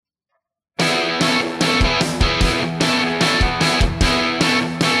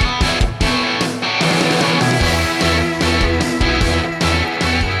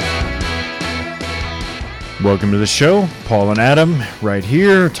Welcome to the show. Paul and Adam right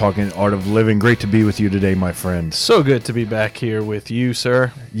here talking Art of Living. Great to be with you today, my friend. So good to be back here with you,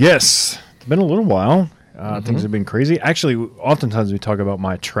 sir. Yes. It's been a little while. Things have been crazy. Actually, oftentimes we talk about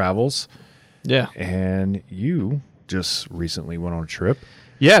my travels. Yeah. And you just recently went on a trip.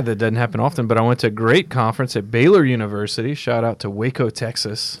 Yeah, that doesn't happen often, but I went to a great conference at Baylor University. Shout out to Waco,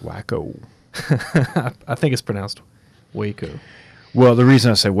 Texas. Wacko. I think it's pronounced Waco. Well, the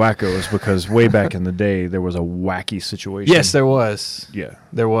reason I say wacko is because way back in the day, there was a wacky situation. Yes, there was. Yeah.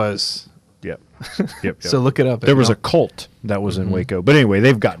 There was. Yep. Yep. So look it up. There was a cult that was in Waco. But anyway,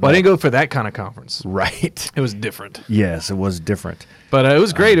 they've gotten Well, I didn't go for that kind of conference. Right. It was different. Yes, it was different. But it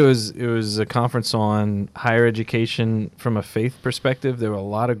was great. It was a conference on higher education from a faith perspective. There were a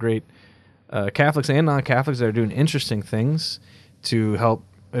lot of great Catholics and non-Catholics that are doing interesting things to help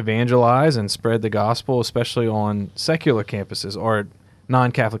evangelize and spread the gospel, especially on secular campuses or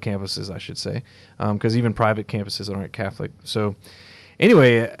non-Catholic campuses, I should say, because even private campuses aren't Catholic. So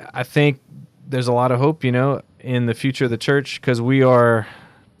anyway, I think there's a lot of hope, in the future of the church, because we are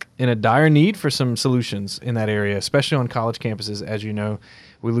in a dire need for some solutions in that area, especially on college campuses. As you know,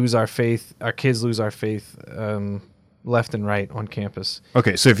 we lose our faith, our kids lose our faith left and right on campus.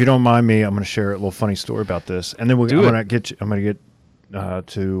 Okay, so if you don't mind me, I'm going to share a little funny story about this, and then I'm going to get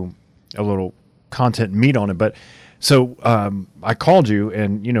to a little content meat on it. But so I called you,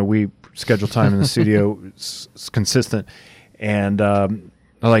 and we schedule time in the studio. It's consistent, and I'm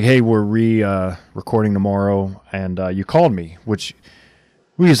like, hey, we're recording tomorrow, and you called me, which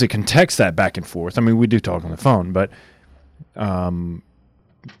we usually can text that back and forth. I mean, we do talk on the phone, but I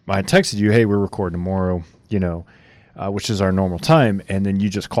texted you, hey, we're recording tomorrow, which is our normal time, and then you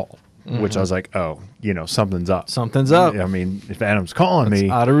just called. Which I was like, oh, something's up. Something's up. I mean, if Adam's calling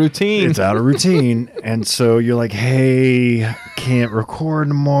me, out of routine. It's out of routine. And so you're like, hey, can't record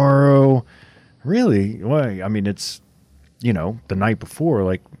tomorrow. Really? Why? I mean, it's, the night before.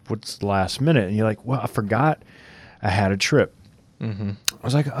 Like, what's the last minute? And you're like, well, I forgot I had a trip. I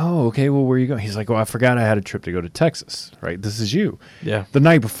was like, oh, okay, well, where are you going? He's like, well, I forgot I had a trip to go to Texas, right? This is you. Yeah. The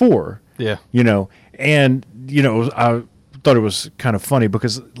night before. Yeah. And, I thought it was kind of funny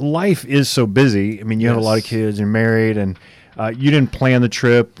because life is so busy. I mean, you have a lot of kids, you're married, and you didn't plan the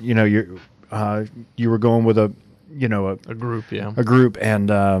trip. You were going with a group, yeah. A group, and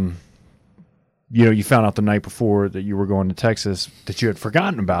you found out the night before that you were going to Texas that you had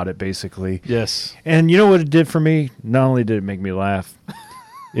forgotten about it, basically. Yes. And you know what it did for me? Not only did it make me laugh,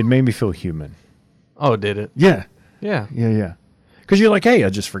 it made me feel human. Oh, did it? Yeah. Yeah. Yeah. Because you're like, hey,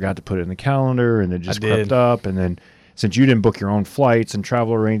 I just forgot to put it in the calendar, and it just crept up, and then since you didn't book your own flights and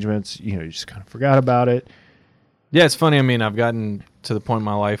travel arrangements, you just kind of forgot about it. Yeah, it's funny. I mean, I've gotten to the point in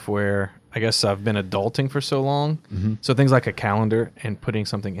my life where I guess I've been adulting for so long. So things like a calendar and putting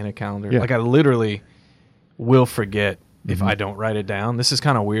something in a calendar. Yeah. Like I literally will forget if I don't write it down. This is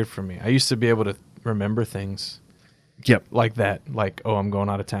kind of weird for me. I used to be able to remember things like that. Like, oh, I'm going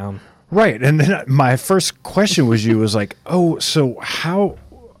out of town. Right. And then my first question was like, oh, so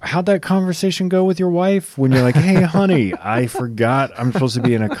how'd that conversation go with your wife when you're like, hey, honey, I forgot I'm supposed to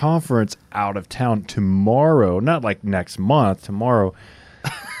be in a conference out of town tomorrow, not like next month, tomorrow.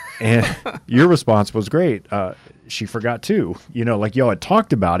 And your response was great. She forgot too. Like y'all had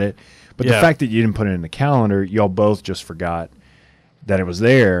talked about it, but the fact that you didn't put it in the calendar, y'all both just forgot that it was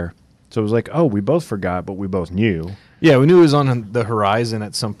there. So it was like, oh, we both forgot, but we both knew. Yeah, we knew it was on the horizon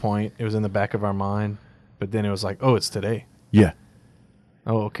at some point. It was in the back of our mind. But then it was like, oh, it's today. Yeah.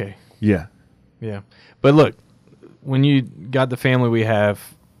 Oh, okay. Yeah. Yeah. But look, when you got the family we have,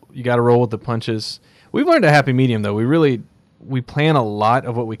 you got to roll with the punches. We've learned a happy medium, though. We plan a lot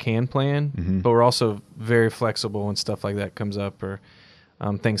of what we can plan, but we're also very flexible when stuff like that comes up or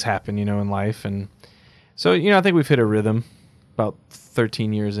things happen, in life. And so, I think we've hit a rhythm about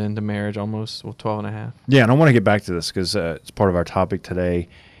 13 years into marriage almost, 12 and a half. Yeah, and I want to get back to this because it's part of our topic today.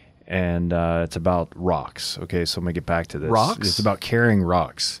 And it's about rocks. Okay, so I'm going to get back to this. Rocks? It's about carrying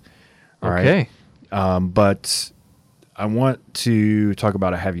rocks. All right. But I want to talk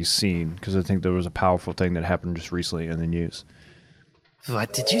about a Have You Seen? Because I think there was a powerful thing that happened just recently in the news.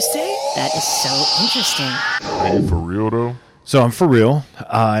 What did you say? That is so interesting. Are you for real, though? So I'm for real.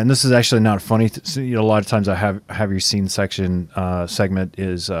 And this is actually not funny. A lot of times I have You Seen segment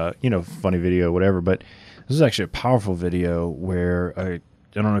is, funny video, whatever. But this is actually a powerful video where I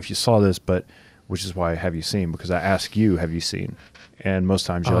don't know if you saw this, but which is why I Have You Seen? Because I ask you, have you seen? And most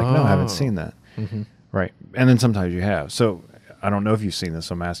times you're like, no, I haven't seen that. Right. And then sometimes you have. So I don't know if you've seen this.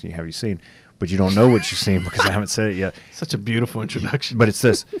 So I'm asking you, have you seen? But you don't know what you've seen because I haven't said it yet. Such a beautiful introduction. But it's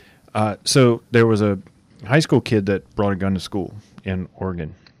this. So there was a high school kid that brought a gun to school in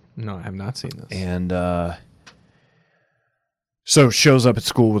Oregon. No, I have not seen this. And So shows up at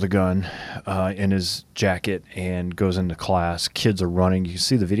school with a gun in his jacket and goes into class. Kids are running. You can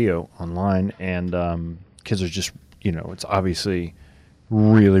see the video online, and kids are just, it's obviously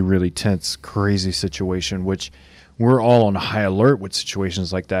really, really tense, crazy situation, which we're all on high alert with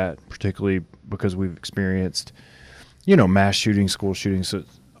situations like that, particularly because we've experienced, mass shootings, school shootings. So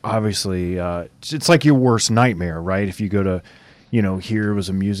obviously, it's like your worst nightmare, right? If you go to, here was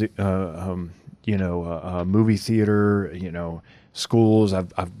a music, a movie theater, schools.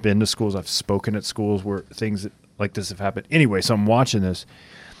 I've been to schools. I've spoken at schools where things like this have happened. Anyway, so I'm watching this,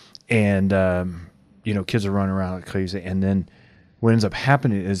 and kids are running around like crazy. And then what ends up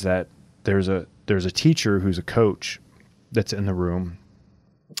happening is that there's a teacher who's a coach that's in the room,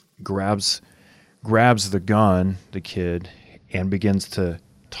 grabs the gun, the kid, and begins to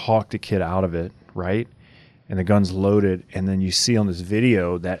talk the kid out of it, right? And the gun's loaded, and then you see on this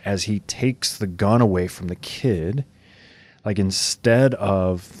video that as he takes the gun away from the kid, like instead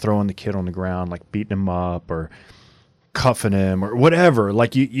of throwing the kid on the ground, like beating him up or cuffing him or whatever,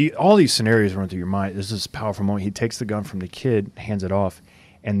 like you all these scenarios run through your mind. This is a powerful moment. He takes the gun from the kid, hands it off,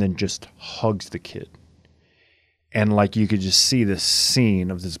 and then just hugs the kid. And like you could just see this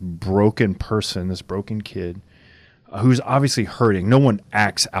scene of this broken person, this broken kid, who's obviously hurting. No one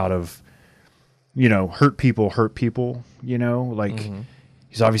acts out of, hurt people,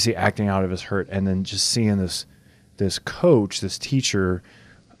 he's obviously acting out of his hurt. And then just seeing this coach, this teacher,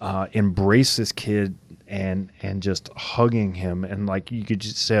 embrace this kid and just hugging him. And like, you could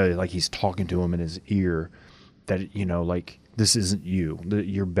just say, like, he's talking to him in his ear that, like, this isn't you.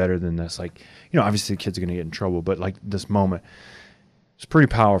 You're better than this. Like, obviously the kid's going to get in trouble, but like this moment, it's pretty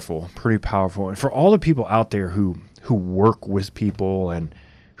powerful. And for all the people out there who work with people and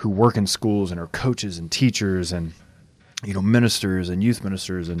who work in schools and are coaches and teachers and, ministers and youth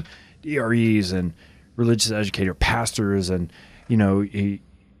ministers and DREs and religious educator, pastors and,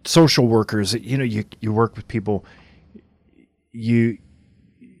 social workers, you work with people, you're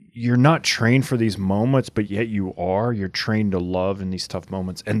not trained for these moments, but yet you're trained to love in these tough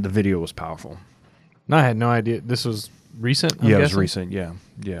moments. And the video was powerful. No, I had no idea. This was recent? It was recent. Yeah.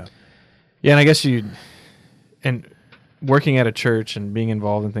 Yeah. And I guess and working at a church and being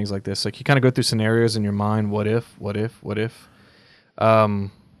involved in things like this, like you kind of go through scenarios in your mind. What if?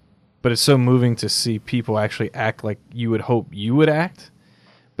 But it's so moving to see people actually act like you would hope you would act.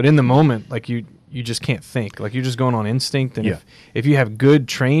 But in the moment, like you just can't think. Like you're just going on instinct. And if you have good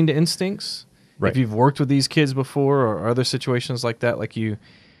trained instincts, right. If you've worked with these kids before or other situations like that, like you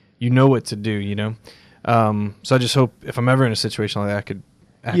know what to do, So I just hope if I'm ever in a situation like that, I could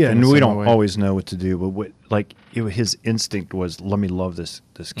act in and we don't way. Always know what to do, but his instinct was, let me love this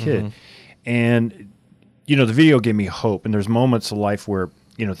kid. Mm-hmm. And, the video gave me hope. And there's moments of life where,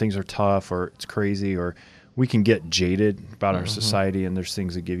 things are tough or it's crazy or we can get jaded about our society, and there's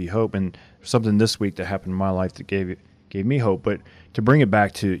things that give you hope. And something this week that happened in my life that gave me hope. But to bring it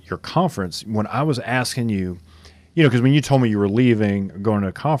back to your conference, when I was asking you, because when you told me you were leaving, going to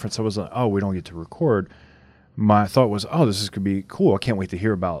a conference, I was like, oh, we don't get to record. My thought was, oh, this could be cool. I can't wait to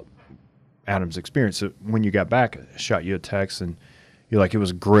hear about Adam's experience. So when you got back, I shot you a text, and you're like, it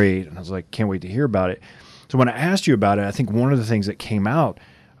was great. And I was like, can't wait to hear about it. So when I asked you about it, I think one of the things that came out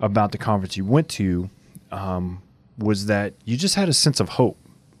about the conference you went to was that you just had a sense of hope.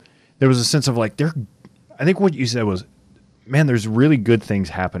 There was a sense of like, I think what you said was, man, there's really good things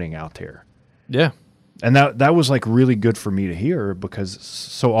happening out there. Yeah. And that was like really good for me to hear, because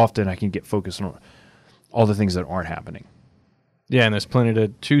so often I can get focused on all the things that aren't happening. Yeah, and there's plenty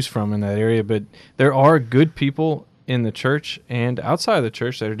to choose from in that area, but there are good people in the church and outside of the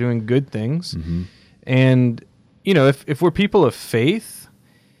church that are doing good things. Mm-hmm. And, if we're people of faith,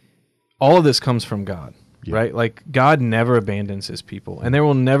 all of this comes from God, right? Like God never abandons his people, and there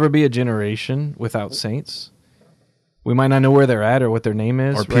will never be a generation without saints. We might not know where they're at or what their name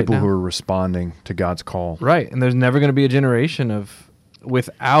is. Or people who are responding to God's call. Right. And there's never going to be a generation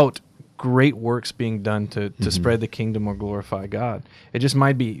without great works being done to spread the kingdom or glorify God. It just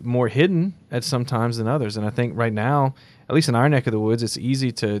might be more hidden at some times than others. And I think right now, at least in our neck of the woods, it's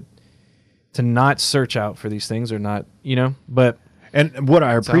easy to not search out for these things or not, but... And what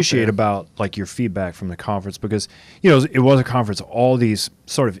I appreciate about like your feedback from the conference, because it was a conference, all these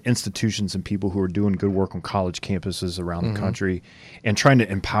sort of institutions and people who are doing good work on college campuses around the country and trying to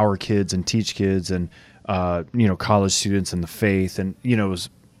empower kids and teach kids and college students in the faith, and it was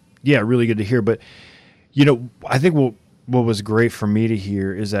really good to hear. But I think what was great for me to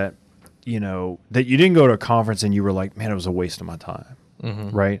hear is that that you didn't go to a conference and you were like, man, it was a waste of my time,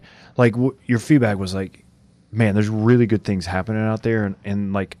 right? Like your feedback was like, man, there's really good things happening out there.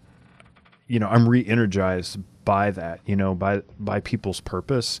 And like, I'm re-energized by that, by people's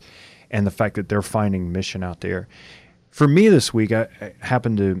purpose and the fact that they're finding mission out there. For me this week, I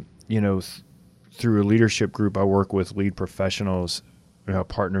happened to, through a leadership group I work with, lead professionals,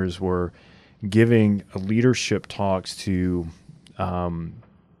 partners were giving leadership talks to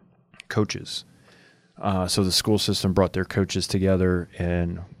coaches. So the school system brought their coaches together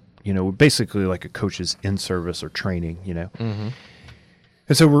and, basically like a coach's in-service or training, Mm-hmm.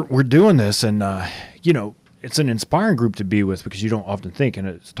 And so we're doing this, and, it's an inspiring group to be with because you don't often think, and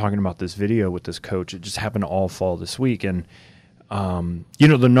it's talking about this video with this coach. It just happened to all fall this week. And,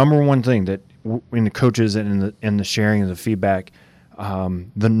 the number one thing that in the coaches and in the sharing and the feedback,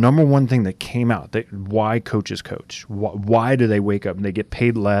 the number one thing that came out, why coaches coach, why do they wake up and they get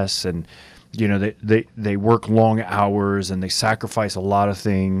paid less, and they work long hours and they sacrifice a lot of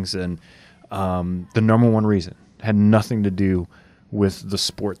things, and the number one reason had nothing to do with the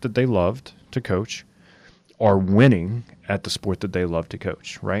sport that they loved to coach or winning at the sport that they love to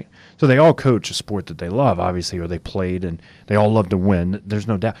coach, right? So they all coach a sport that they love, obviously, or they played, and they all love to win. There's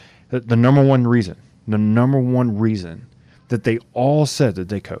no doubt. The number one reason that they all said that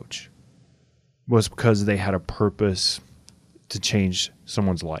they coach was because they had a purpose to change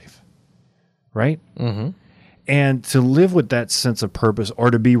someone's life, right? Mm-hmm. And to live with that sense of purpose or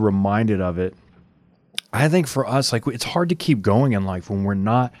to be reminded of it, I think for us, like, it's hard to keep going in life when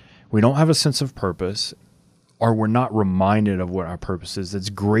we don't have a sense of purpose, or we're not reminded of what our purpose is that's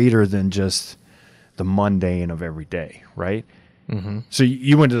greater than just the mundane of every day, right? Mm-hmm. So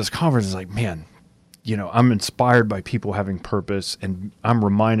you went to this conference, it's like, man, I'm inspired by people having purpose, and I'm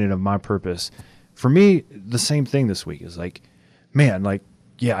reminded of my purpose. For me, the same thing this week is like, man, like,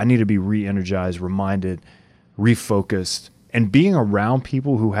 yeah, I need to be re-energized, reminded, refocused, and being around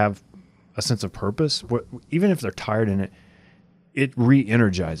people who have a sense of purpose, even if they're tired in it, it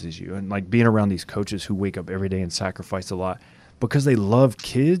re-energizes you. And like being around these coaches who wake up every day and sacrifice a lot because they love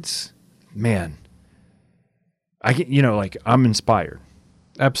kids, man, I'm inspired.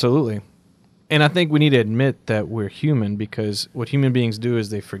 Absolutely. And I think we need to admit that we're human, because what human beings do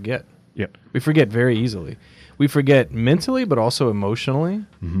is they forget. Yep. We forget very easily. We forget mentally, but also emotionally,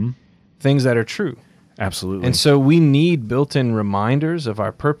 things that are true. Absolutely. And so we need built-in reminders of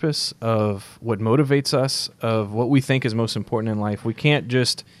our purpose, of what motivates us, of what we think is most important in life. We can't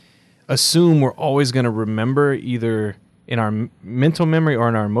just assume we're always going to remember, either in our mental memory or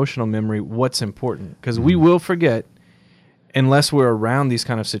in our emotional memory, what's important. Because we will forget unless we're around these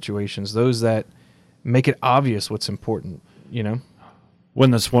kind of situations, those that make it obvious what's important, Well,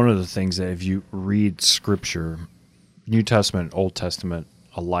 that's one of the things that if you read Scripture, New Testament, Old Testament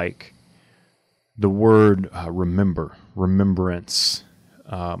alike, the word remembrance,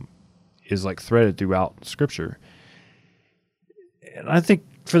 is like threaded throughout Scripture. And I think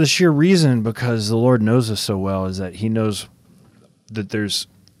for the sheer reason, because the Lord knows us so well, is that He knows that there's,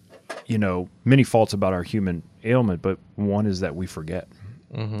 many faults about our human ailment, but one is that we forget.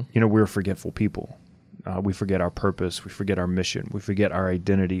 Mm-hmm. We're forgetful people. We forget our purpose. We forget our mission. We forget our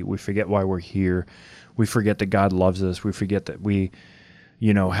identity. We forget why we're here. We forget that God loves us. We forget that we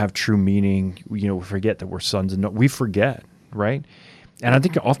have true meaning. We forget that we're sons and we forget, right? And I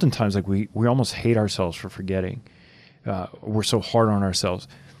think oftentimes, like, we almost hate ourselves for forgetting. We're so hard on ourselves.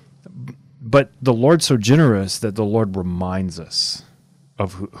 But the Lord's so generous that the Lord reminds us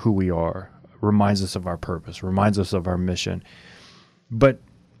of who we are, reminds us of our purpose, reminds us of our mission. But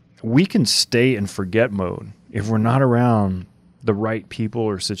we can stay in forget mode if we're not around the right people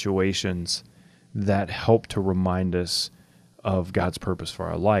or situations that help to remind us of God's purpose for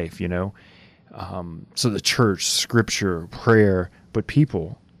our life, So the church, Scripture, prayer, but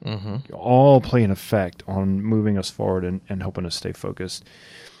people all play an effect on moving us forward and helping us stay focused.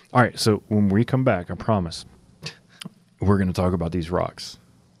 All right, so when we come back, I promise, we're going to talk about these rocks.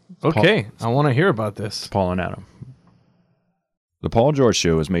 Okay, I want to hear about this. Paul and Adam. The Paul George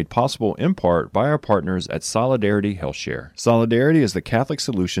Show is made possible in part by our partners at Solidarity HealthShare. Solidarity is the Catholic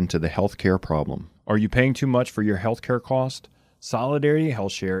solution to the healthcare problem. Are you paying too much for your healthcare cost? Solidarity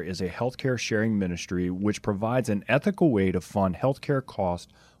HealthShare is a healthcare sharing ministry which provides an ethical way to fund healthcare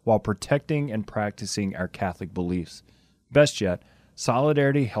costs while protecting and practicing our Catholic beliefs. Best yet,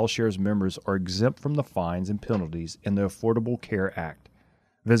 Solidarity HealthShare's members are exempt from the fines and penalties in the Affordable Care Act.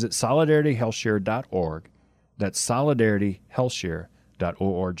 Visit solidarityhealthshare.org. That's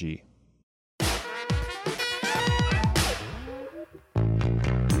solidarityhealthshare.org.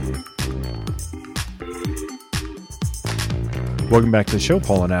 Welcome back to the show,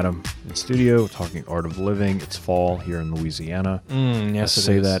 Paul and Adam in studio, talking art of living. It's fall here in Louisiana. Yes, I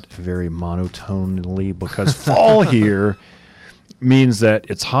say that very monotonely because fall here means that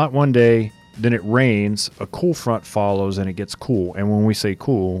it's hot one day then it rains, a cool front follows, and it gets cool. And when we say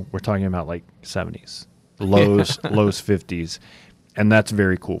cool, we're talking about like 70s, lows 50s, and that's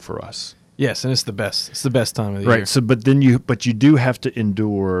very cool for us. Yes, and it's the best. It's the best time of the year. Right. So, but you do have to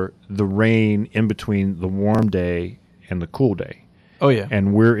endure the rain in between the warm day and the cool day. Oh yeah.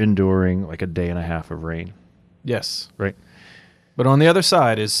 And we're enduring like a day and a half of rain. Yes. Right. But on the other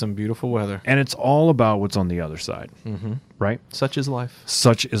side is some beautiful weather. And it's all about what's on the other side. Mm-hmm. Right. Such is life.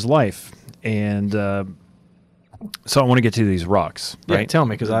 Such is life. And so I want to get to these rocks. Yeah, right. Tell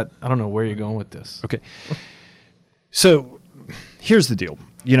me, because I don't know where you're going with this. Okay. So here's the deal.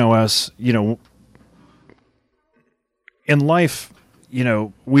 In life,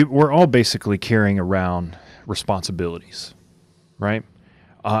 we're all basically carrying around responsibilities, right?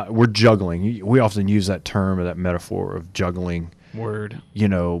 We're juggling. We often use that term or that metaphor of juggling. Word.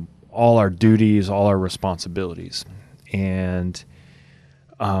 All our duties, all our responsibilities. And,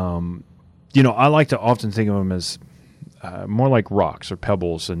 I like to often think of them as more like rocks or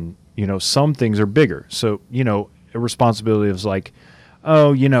pebbles. And, some things are bigger. So, a responsibility is like,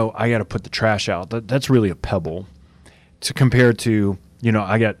 oh, I got to put the trash out. That's really a pebble to compare to,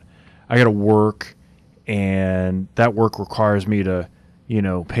 I got to work, and that work requires me to,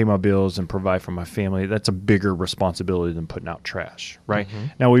 pay my bills and provide for my family. That's a bigger responsibility than putting out trash, right? Mm-hmm.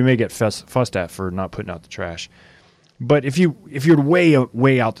 Now we may get fussed at for not putting out the trash, but if you're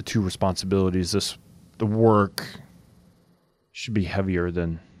weigh out the two responsibilities, the work should be heavier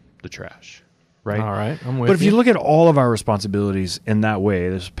than the trash. Right. All right. I'm with you. But if you look at all of our responsibilities in that way,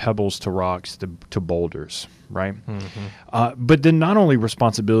 there's pebbles to rocks to boulders, right? Mm-hmm. But then not only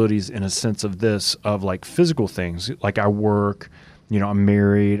responsibilities in a sense of like physical things, like I work, I'm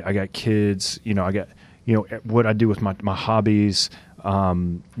married, I got kids, I got, what I do with my hobbies,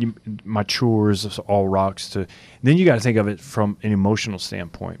 my chores, is all rocks. Then you got to think of it from an emotional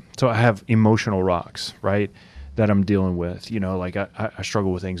standpoint. So I have emotional rocks, right? That I'm dealing with, like I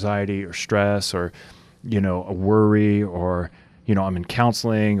struggle with anxiety or stress or, a worry or, I'm in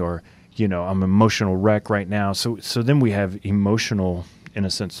counseling or, I'm an emotional wreck right now. So then we have emotional, in a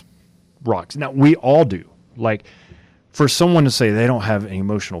sense, rocks. Now we all do. Like for someone to say they don't have an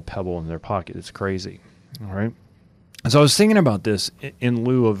emotional pebble in their pocket, it's crazy. All right. And so I was thinking about this in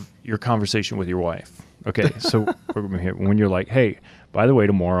lieu of your conversation with your wife. Okay. So when you're like, hey, by the way,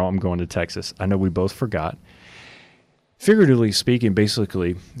 tomorrow I'm going to Texas. I know we both forgot. Figuratively speaking,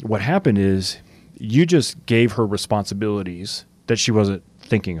 basically, what happened is you just gave her responsibilities that she wasn't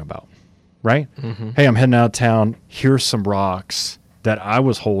thinking about, right? Mm-hmm. Hey, I'm heading out of town. Here's some rocks that I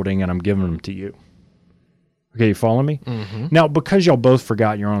was holding, and I'm giving them to you. Okay, you follow me? Mm-hmm. Now, because y'all both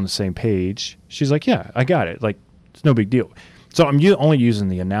forgot you're on the same page, she's like, yeah, I got it. Like, it's no big deal. So I'm only using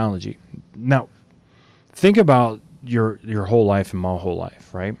the analogy. Now, think about your whole life and my whole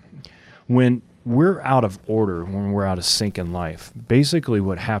life, right? When we're out of order, when we're out of sync in life, basically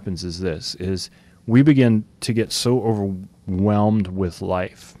what happens is we begin to get so overwhelmed with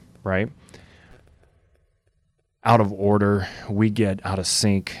life, right? Out of order, we get out of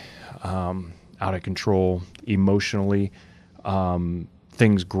sync, out of control emotionally,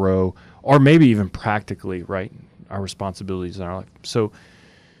 things grow, or maybe even practically, right? Our responsibilities in our life. So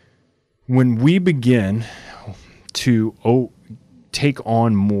when we begin to take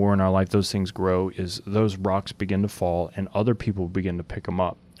on more in our life, those things grow, is those rocks begin to fall and other people begin to pick them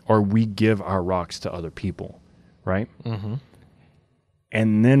up, or we give our rocks to other people, right? Mm-hmm.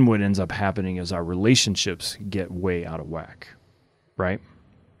 And then what ends up happening is our relationships get way out of whack, right?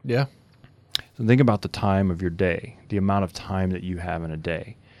 Yeah. So think about the time of your day, the amount of time that you have in a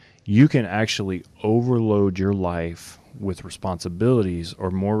day. You can actually overload your life with responsibilities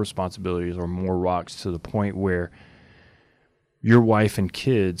or more rocks to the point where your wife and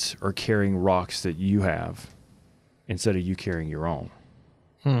kids are carrying rocks that you have instead of you carrying your own.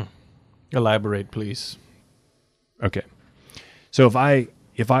 Elaborate, please. Okay. So if I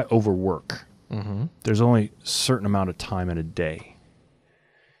overwork, there's only a certain amount of time in a day.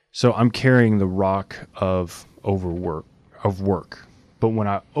 So I'm carrying the rock of work. But when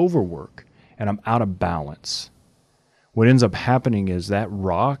I overwork and I'm out of balance, what ends up happening is that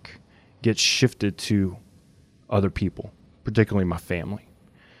rock gets shifted to other people, particularly my family.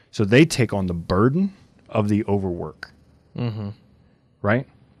 So they take on the burden of the overwork, right?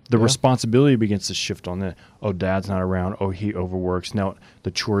 The responsibility begins to shift on that. Oh, dad's not around. Oh, he overworks. Now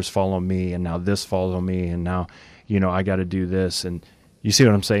the chores fall on me, and now this falls on me, and now, I got to do this. And you see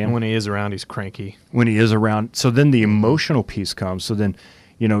what I'm saying? And when he is around, he's cranky. When he is around. So then the emotional piece comes. So then,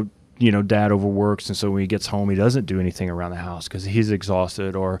 dad overworks, and so when he gets home, he doesn't do anything around the house because he's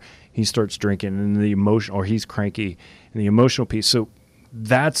exhausted, or he starts drinking, and the emotion, or he's cranky, and the emotional piece. So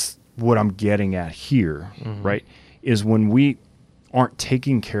that's what I'm getting at here, right, is when we aren't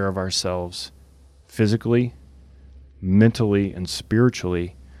taking care of ourselves physically, mentally, and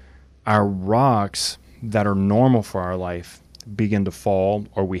spiritually, our rocks that are normal for our life begin to fall,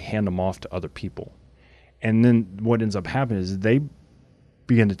 or we hand them off to other people. And then what ends up happening is they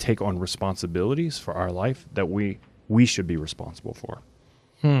begin to take on responsibilities for our life that we should be responsible for.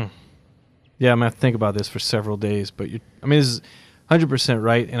 Yeah, I'm going to have to think about this for several days, but this is 100%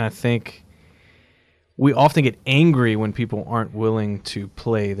 right, and I think we often get angry when people aren't willing to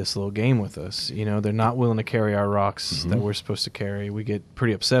play this little game with us. You know, they're not willing to carry our rocks that we're supposed to carry. We get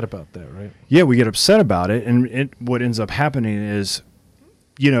pretty upset about that, right? Yeah, we get upset about it, and what ends up happening is,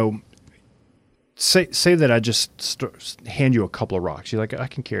 you know, say that I just hand you a couple of rocks. You're like, I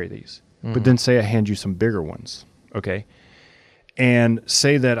can carry these. But then say I hand you some bigger ones, okay? And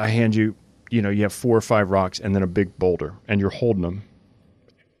say that I hand you, you know, you have 4 or 5 rocks and then a big boulder, and you're holding them.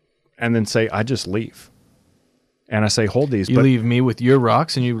 And then say, I just leave. And I say, hold these. You leave me with your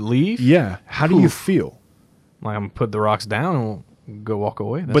rocks and you leave? Yeah. How do you feel? Like I'm going to put the rocks down and we'll go walk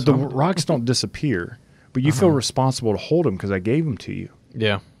away. But the rocks don't disappear. But you feel responsible to hold them because I gave them to you.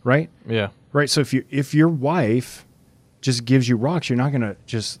 Yeah. Right? Yeah. Right. So if your wife just gives you rocks, you're not going to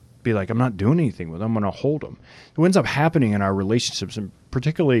just be like, I'm not doing anything with them. I'm going to hold them. What ends up happening in our relationships, and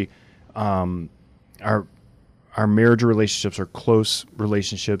particularly our marriage relationships or close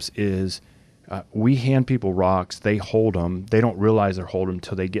relationships, is we hand people rocks, they hold them, they don't realize they're holding them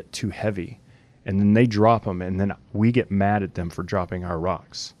until they get too heavy, and then they drop them, and then we get mad at them for dropping our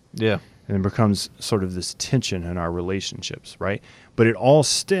rocks. Yeah. And it becomes sort of this tension in our relationships, right? But it all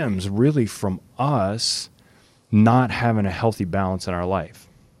stems really from us not having a healthy balance in our life,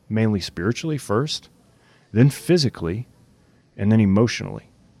 mainly spiritually first, then physically, and then emotionally.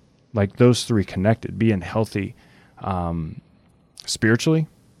 Like those 3 connected, being healthy spiritually,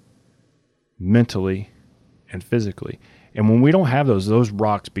 mentally, and physically. And when we don't have those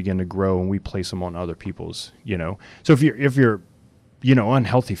rocks begin to grow and we place them on other people's, you know. So if you're you know,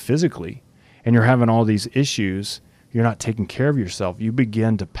 unhealthy physically and you're having all these issues, you're not taking care of yourself, you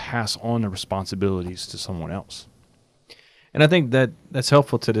begin to pass on the responsibilities to someone else. And I think that's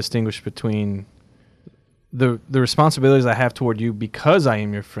helpful to distinguish between the responsibilities I have toward you because I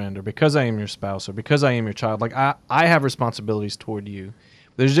am your friend or because I am your spouse or because I am your child. Like I have responsibilities toward you.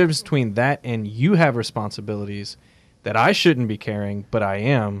 There's a difference between that and you have responsibilities that I shouldn't be carrying, but I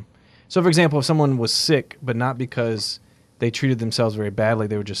am. So, for example, if someone was sick, but not because they treated themselves very badly,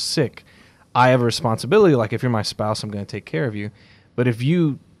 they were just sick, I have a responsibility. Like if you're my spouse, I'm going to take care of you. But if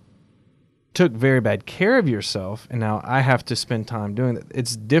you took very bad care of yourself and now I have to spend time doing that,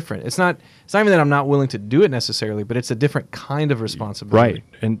 it's different. It's not even that I'm not willing to do it necessarily, but it's a different kind of responsibility. Right.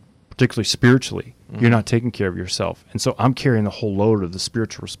 And particularly spiritually, you're not taking care of yourself. And so I'm carrying the whole load of the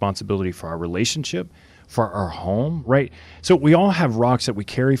spiritual responsibility for our relationship, for our home, right? So we all have rocks that we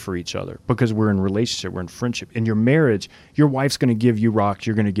carry for each other because we're in relationship, we're in friendship. In your marriage, your wife's going to give you rocks,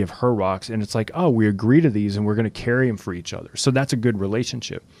 you're going to give her rocks, and it's like, oh, we agree to these and we're going to carry them for each other. So that's a good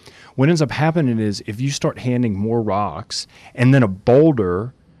relationship. What ends up happening is if you start handing more rocks and then a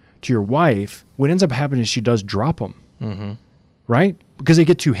boulder to your wife, what ends up happening is she does drop them, right? Because they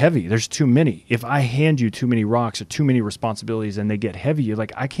get too heavy. There's too many. If I hand you too many rocks or too many responsibilities and they get heavy, you're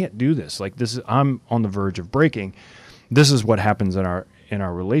like, I can't do this. Like I'm on the verge of breaking. This is what happens in our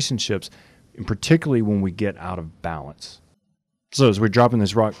relationships, and particularly when we get out of balance. So as we're dropping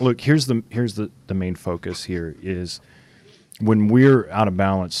this rock, look, here's the main focus here is when we're out of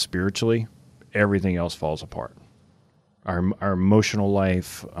balance spiritually, everything else falls apart. Our emotional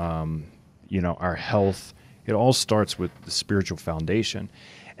life, our health. It all starts with the spiritual foundation.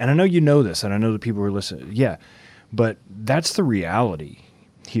 And I know you know this, and I know the people who are listening, yeah, but that's the reality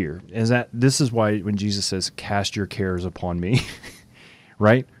here, is that this is why when Jesus says, cast your cares upon me,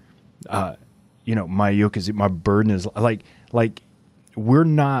 right? My yoke is, my burden is, like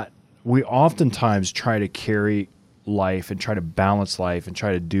we oftentimes try to carry life and try to balance life and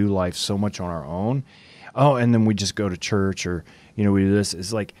try to do life so much on our own. Oh, and then we just go to church or, we do this.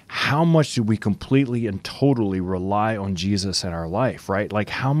 It's like, how much do we completely and totally rely on Jesus in our life, right? Like,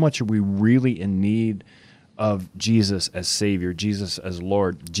 how much are we really in need of Jesus as Savior, Jesus as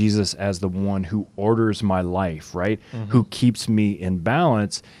Lord, Jesus as the one who orders my life, right? Who keeps me in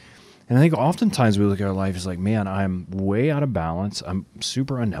balance. And I think oftentimes we look at our life as like, man, I'm way out of balance. I'm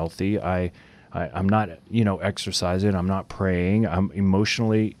super unhealthy. I'm not, exercising. I'm not praying. I'm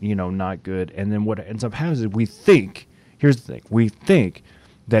emotionally, not good. And then what ends up happening is we think, here's the thing, we think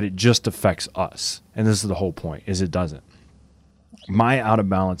that it just affects us. And this is the whole point, is it doesn't. My out of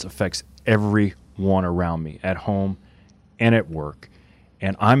balance affects everyone around me at home and at work.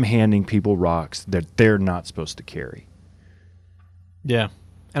 and I'm handing people rocks that they're not supposed to carry. Yeah.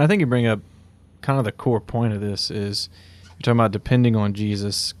 And I think you bring up kind of the core point of this is you're talking about depending on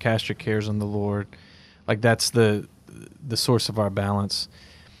Jesus, cast your cares on the Lord. Like that's the source of our balance.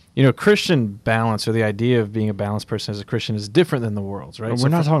 You know, Christian balance, or the idea of being a balanced person as a Christian, is different than the world's, right? We're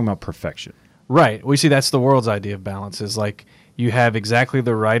not talking about perfection. Right. We see that's the world's idea of balance, is like you have exactly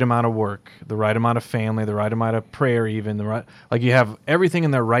the right amount of work, the right amount of family, the right amount of prayer, even like you have everything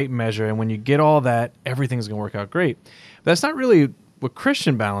in the right measure, and when you get all that, everything's going to work out great. But that's not really what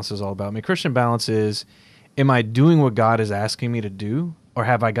Christian balance is all about. I mean, Christian balance is, am I doing what God is asking me to do, or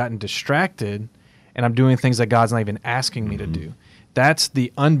have I gotten distracted and I'm doing things that God's not even asking me to do? That's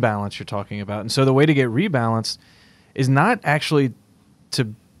the unbalance you're talking about. And so the way to get rebalanced is not actually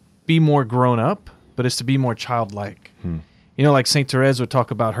to be more grown up, but it's to be more childlike. You know, like St. Therese would talk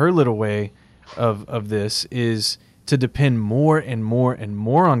about, her little way of this is to depend more and more and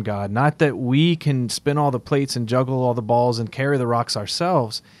more on God. Not that we can spin all the plates and juggle all the balls and carry the rocks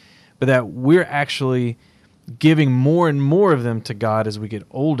ourselves, but that we're actually giving more and more of them to God as we get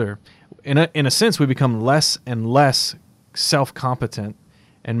older. In a sense, we become less and less self-competent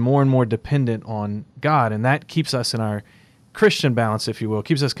and more dependent on God, and that keeps us in our Christian balance, if you will,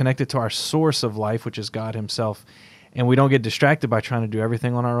 keeps us connected to our source of life, which is God himself, and we don't get distracted by trying to do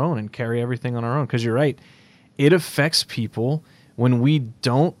everything on our own and carry everything on our own, because you're right, it affects people when we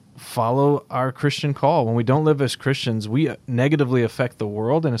don't follow our Christian call. When we don't live as Christians, we negatively affect the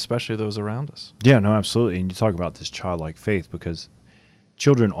world and especially those around us. Yeah, no, absolutely. And you talk about this childlike faith because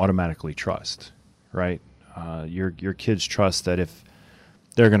children automatically trust, right? Your kids trust that if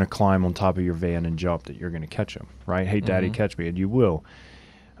they're going to climb on top of your van and jump, that you're going to catch them, right? Hey, Daddy, catch me, and you will.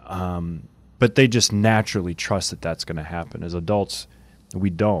 But they just naturally trust that that's going to happen. As adults, we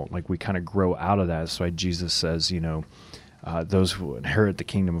don't. Like, we kind of grow out of that. That's why Jesus says, you know, those who inherit the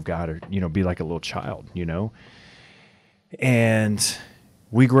kingdom of God are, you know, be like a little child, you know? And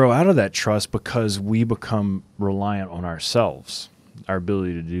we grow out of that trust because we become reliant on ourselves, our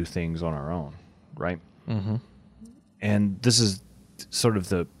ability to do things on our own, right? And this is sort of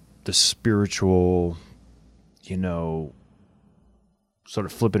the spiritual, you know, sort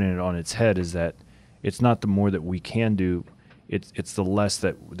of flipping it on its head, is that it's not the more that we can do, it's the less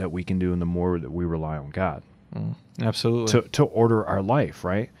that we can do and the more that we rely on God. Absolutely. To order our life,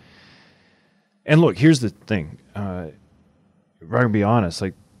 right? And look, here's the thing. I'm going to be honest,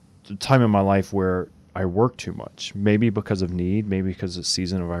 like the time in my life where I work too much, maybe because of need, maybe because of the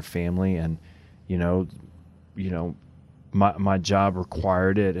season of our family, and you know, my job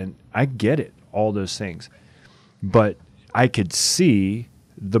required it, and I get it, all those things. But I could see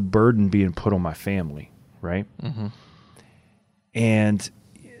the burden being put on my family, right? And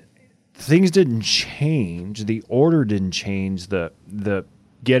things didn't change. The order didn't change. The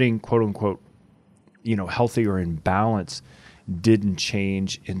getting, quote unquote, you know, healthy or in balance didn't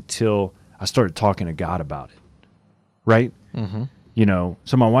change until I started talking to God about it, right? You know,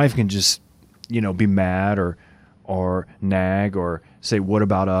 so my wife can just, you know, be mad or nag or say, what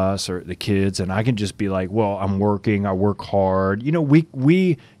about us or the kids? And I can just be like, well, I'm working, I work hard. You know,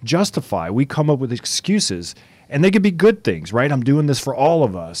 we justify, we come up with excuses, and they could be good things, right? I'm doing this for all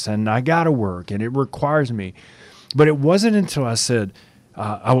of us, and I got to work, and it requires me. But it wasn't until I said,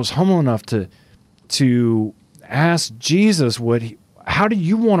 I was humble enough to ask Jesus, how do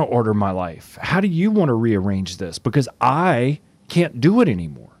you want to order my life? How do you want to rearrange this? Because I can't do it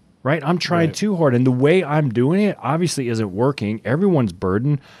anymore. Right? I'm trying too hard. And the way I'm doing it obviously isn't working. Everyone's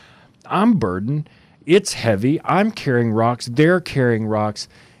burdened. I'm burdened. It's heavy. I'm carrying rocks. They're carrying rocks.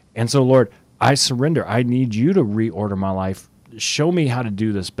 And so, Lord, I surrender. I need you to reorder my life. Show me how to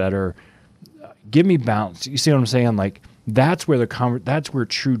do this better. Give me balance. You see what I'm saying? Like, that's where that's where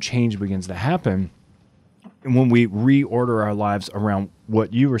true change begins to happen. And when we reorder our lives around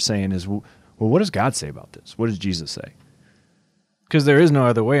what you were saying is, well, what does God say about this? What does Jesus say? Because there is no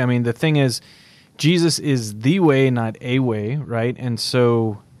other way. I mean, the thing is, Jesus is the way, not a way, right? And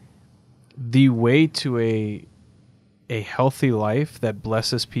so the way to a healthy life that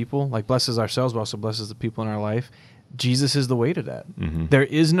blesses people, like blesses ourselves, but also blesses the people in our life, Jesus is the way to that. There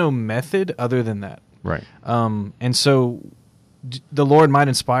is no method other than that. Right. And so the Lord might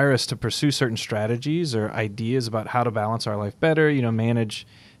inspire us to pursue certain strategies or ideas about how to balance our life better, you know, manage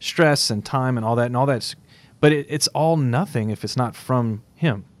stress and time and all that. But it's all nothing if it's not from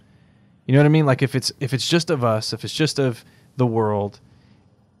Him. You know what I mean? Like if it's just of us, if it's just of the world,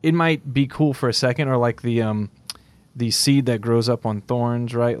 it might be cool for a second, or like the seed that grows up on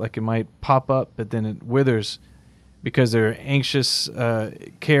thorns, right? Like it might pop up, but then it withers because they're anxious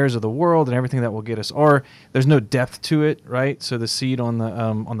cares of the world and everything that will get us, or there's no depth to it, right? So the seed on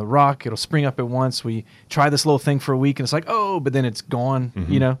the rock, it'll spring up at once. We try this little thing for a week and it's like, oh, but then it's gone,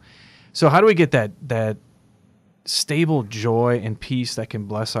 you know? So how do we get that stable joy and peace that can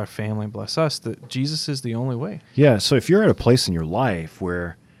bless our family and bless us? That Jesus is the only way. Yeah. So if you're at a place in your life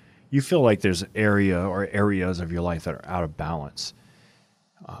where you feel like there's an area or areas of your life that are out of balance,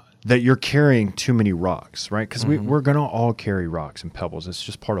 that you're carrying too many rocks, right? Because we're going to all carry rocks and pebbles. It's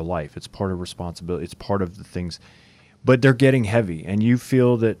just part of life. It's part of responsibility. It's part of the things. But they're getting heavy, and you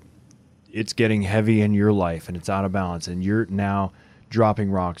feel that it's getting heavy in your life, and it's out of balance, and you're now dropping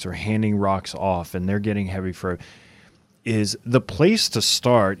rocks or handing rocks off, and they're getting heavy is the place to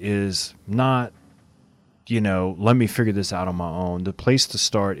start is not, let me figure this out on my own. The place to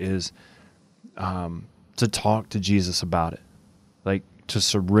start is to talk to Jesus about it. Like, to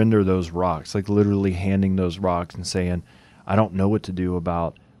surrender those rocks, like literally handing those rocks and saying, I don't know what to do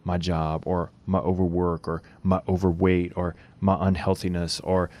about my job or my overwork or my overweight or my unhealthiness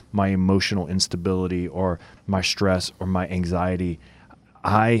or my emotional instability or my stress or my anxiety.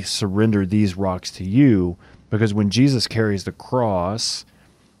 I surrender these rocks to you, because when Jesus carries the cross,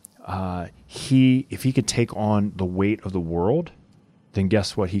 if he could take on the weight of the world, then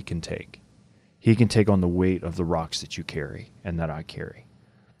guess what he can take? He can take on the weight of the rocks that you carry and that I carry.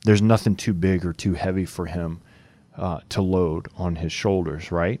 There's nothing too big or too heavy for him to load on his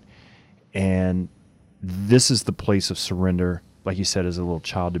shoulders, right? And this is the place of surrender, like you said, as a little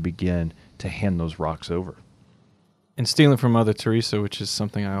child, to begin to hand those rocks over. And stealing from Mother Teresa, which is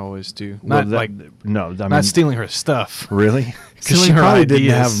something I always do. Not not stealing her stuff. Really? Because Stealing she her probably ideas.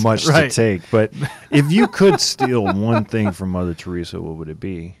 didn't have much to Right. take. But if you could steal one thing from Mother Teresa, what would it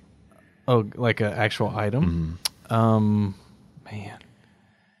be? Oh, like an actual item? Man.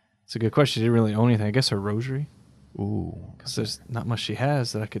 It's a good question. She didn't really own anything. I guess her rosary. Ooh. Because there's not much she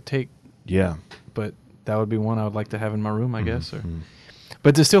has that I could take. Yeah. But that would be one I would like to have in my room, I guess.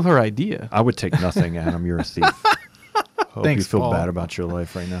 But to steal her idea. I would take nothing, Adam. You're a thief. Hope Thanks, you feel Paul. bad about your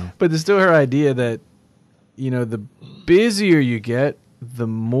life right now. But to steal her idea that, the busier you get, the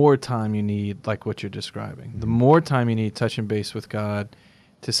more time you need, like what you're describing. The more time you need touching base with God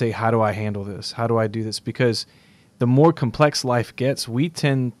to say, how do I handle this? How do I do this? Because the more complex life gets, we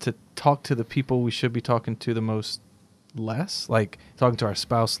tend to talk to the people we should be talking to the most less, like talking to our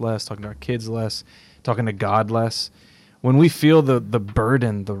spouse less, talking to our kids less, talking to God less. When we feel the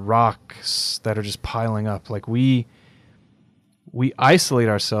burden, the rocks that are just piling up, like we isolate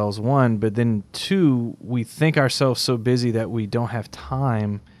ourselves, one, but then two, we think ourselves so busy that we don't have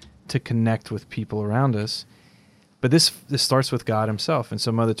time to connect with people around us. But this starts with God himself. And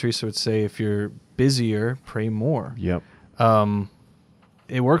so Mother Teresa would say, if you're busier, pray more. Yep.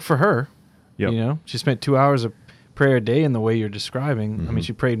 It worked for her. Yep. She spent 2 hours of prayer a day in the way you're describing. I mean,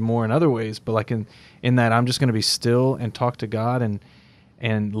 she prayed more in other ways, but like in that I'm just going to be still and talk to God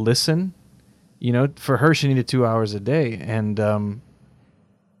and listen. For her, she needed 2 hours a day. And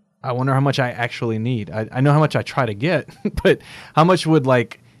I wonder how much I actually need. I know how much I try to get, but how much would a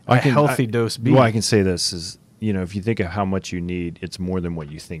healthy dose be? Well, I can say this is, if you think of how much you need, it's more than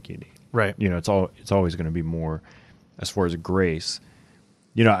what you think you need. Right. It's always going to be more as far as grace.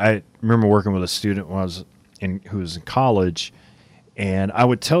 I remember working with a student who was in college, and I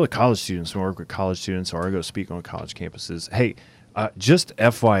would tell the college students, when I work with college students or I go speak on college campuses, hey, just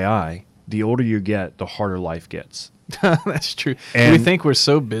FYI, the older you get, the harder life gets. That's true. And we think we're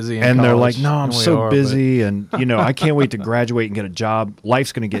so busy in and college. they're like, no, I'm And we so are, busy, and I can't wait to graduate and get a job.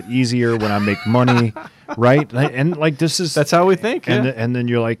 Life's going to get easier when I make money, right? And that's how we think. And, Yeah. and then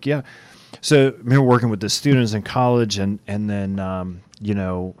you're like, yeah. So I remember working with the students in college, and then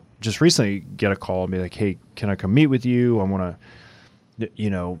just recently get a call and be like, hey, can I come meet with you? I want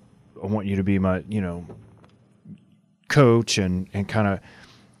you to be my coach and kind of.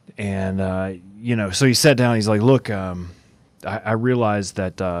 And, so he sat down, he's like, look, I realized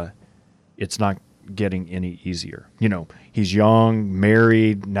that it's not getting any easier. He's young,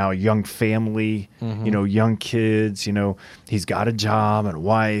 married, now a young family, young kids, he's got a job and a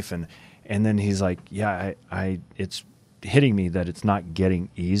wife. And then he's like, yeah, it's hitting me that it's not getting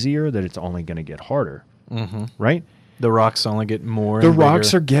easier, that it's only going to get harder. Right? The rocks only get more. The and rocks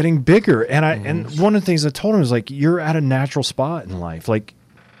bigger. are getting bigger. And and one of the things I told him was like, you're at a natural spot in life. Like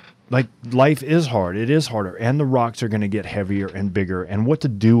life is hard. It is harder. And the rocks are going to get heavier and bigger. And what to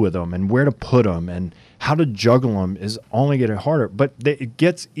do with them and where to put them and how to juggle them is only getting harder. But it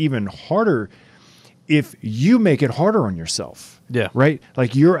gets even harder if you make it harder on yourself. Yeah. Right?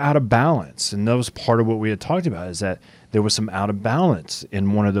 Like you're out of balance. And that was part of what we had talked about, is that there was some out of balance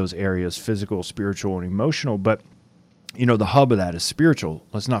in one of those areas, physical, spiritual, and emotional. But the hub of that is spiritual.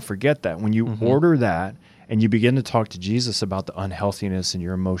 Let's not forget that. When you order that and you begin to talk to Jesus about the unhealthiness in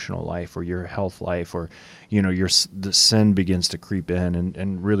your emotional life or your health life, or, the sin begins to creep in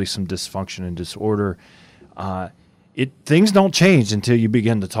and really some dysfunction and disorder, things don't change until you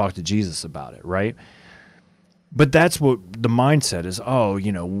begin to talk to Jesus about it, right? But that's what the mindset is.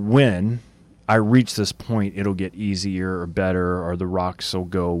 When I reach this point, it'll get easier or better, or the rocks will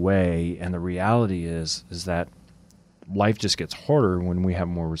go away. And the reality is that life just gets harder when we have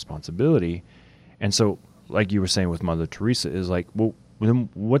more responsibility. And so, like you were saying with Mother Teresa, is like, well, then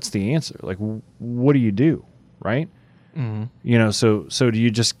what's the answer? Like, what do you do, right? So do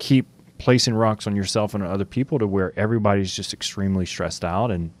you just keep placing rocks on yourself and on other people to where everybody's just extremely stressed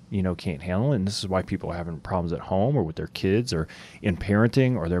out and, can't handle it? And this is why people are having problems at home or with their kids or in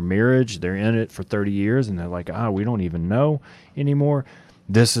parenting or their marriage. They're in it for 30 years and they're like, we don't even know anymore.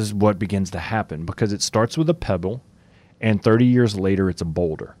 This is what begins to happen because it starts with a pebble and 30 years later it's a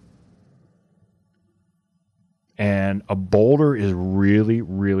boulder. And a boulder is really,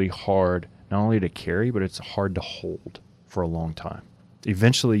 really hard, not only to carry, but it's hard to hold for a long time.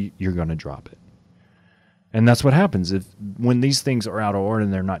 Eventually, you're going to drop it. And that's what happens. When these things are out of order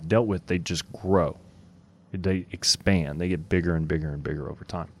and they're not dealt with, they just grow. They expand. They get bigger and bigger and bigger over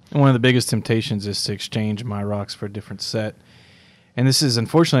time. And one of the biggest temptations is to exchange my rocks for a different set. And this is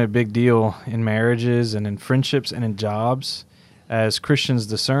unfortunately a big deal in marriages and in friendships and in jobs. As Christians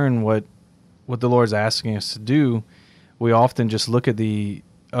discern what the Lord's asking us to do, we often just look at the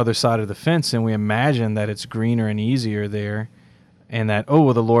other side of the fence and we imagine that it's greener and easier there, and that, the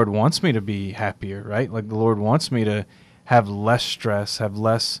Lord wants me to be happier, right? Like the Lord wants me to have less stress, have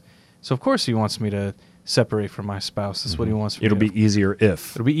less. So of course He wants me to separate from my spouse. That's what He wants me to do. It'll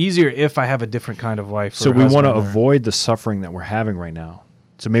be easier if I have a different kind of wife. So we want to avoid the suffering that we're having right now.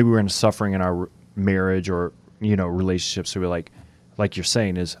 So maybe we're in suffering in our marriage or, relationships. So we're like you're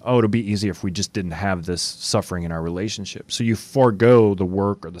saying is, it'll be easier if we just didn't have this suffering in our relationship. So you forego the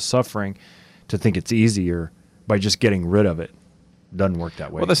work or the suffering to think it's easier by just getting rid of it. Doesn't work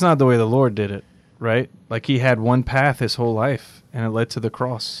that way. Well, that's not the way the Lord did it, right? Like He had one path His whole life, and it led to the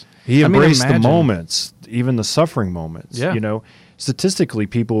cross. He embraced the moments, even the suffering moments. Yeah. Statistically,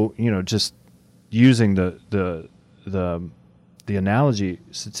 people, just using the analogy,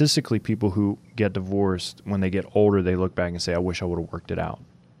 statistically, people who get divorced, when they get older, they look back and say, I wish I would have worked it out.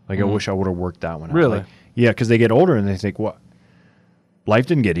 Like, I wish I would have worked that one out. Really? Like, yeah, because they get older and they think, what? Life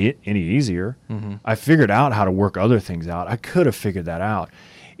didn't get any easier. I figured out how to work other things out. I could have figured that out.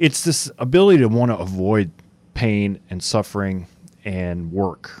 It's this ability to want to avoid pain and suffering and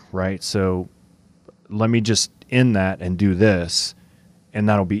work, right? So let me just end that and do this, and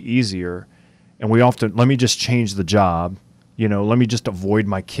that'll be easier. And we often, let me just change the job. Let me just avoid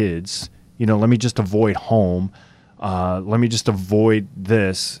my kids. Let me just avoid home. Let me just avoid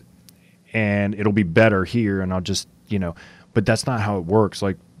this, and it'll be better here. And I'll just, but that's not how it works.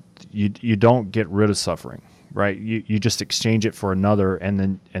 Like you don't get rid of suffering, right? You just exchange it for another,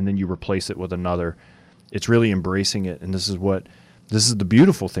 and then you replace it with another. It's really embracing it, and this is the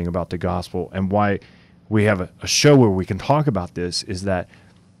beautiful thing about the gospel, and why we have a show where we can talk about this is that,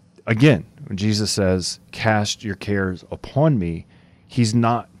 again, when Jesus says, "Cast your cares upon me," He's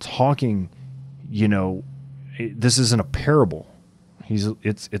not talking. This isn't a parable.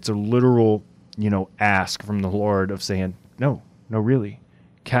 It's a literal, ask from the Lord of saying, No, really,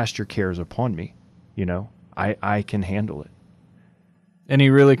 cast your cares upon me. I can handle it. And He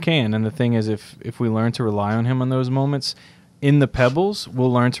really can. And the thing is, if we learn to rely on Him on those moments, in the pebbles,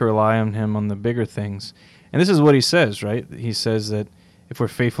 we'll learn to rely on Him on the bigger things. And this is what He says, right? He says that if we're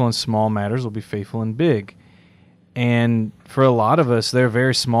faithful in small matters, we'll be faithful in big. And for a lot of us, there are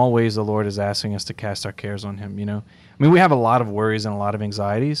very small ways the Lord is asking us to cast our cares on Him. We have a lot of worries and a lot of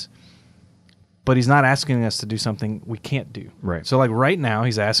anxieties, but He's not asking us to do something we can't do. Right. So like right now,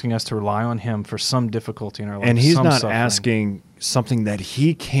 He's asking us to rely on Him for some difficulty in our life. And He's not asking something that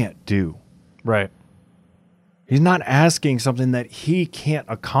He can't do. Right. He's not asking something that He can't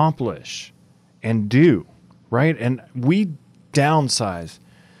accomplish and do. Right. And we downsize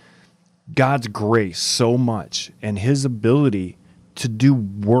God's grace so much and His ability to do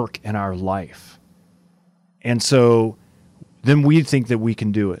work in our life. And so then we think that we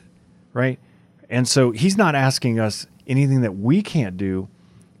can do it. Right. And so He's not asking us anything that we can't do,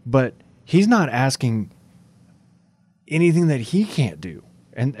 but He's not asking anything that He can't do.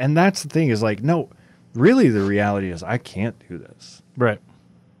 And that's the thing is like, no, really the reality is I can't do this. Right.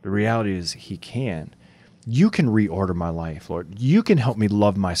 The reality is He can. You can reorder my life, Lord. You can help me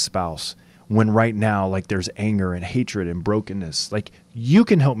love my spouse when right now, like there's anger and hatred and brokenness. Like you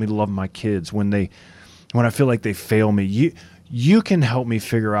can help me love my kids when they when I feel like they fail me, you can help me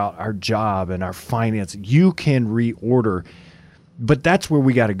figure out our job and our finance. You can reorder. But that's where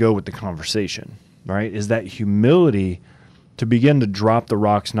we got to go with the conversation, right? Is that humility to begin to drop the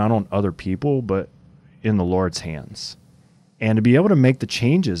rocks not on other people, but in the Lord's hands, and to be able to make the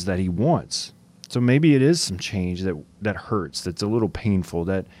changes that he wants. So maybe it is some change that hurts, that's a little painful,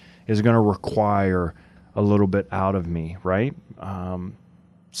 that is going to require a little bit out of me, right?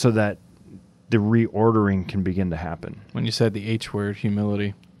 So that the reordering can begin to happen. When you said the H word,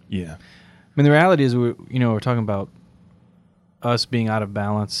 humility. Yeah. I mean, the reality is, we're talking about us being out of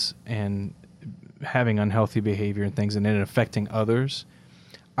balance and having unhealthy behavior and things, and it affecting others.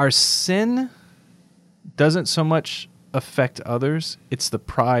 Our sin doesn't so much affect others, it's the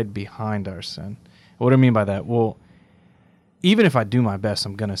pride behind our sin. What do I mean by that? Well, even if I do my best,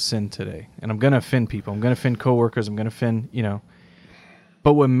 I'm going to sin today, and I'm going to offend people. I'm going to offend coworkers. I'm going to offend,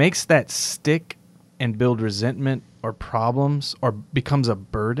 But what makes that stick and build resentment or problems or becomes a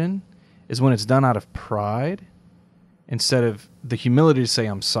burden is when it's done out of pride instead of the humility to say,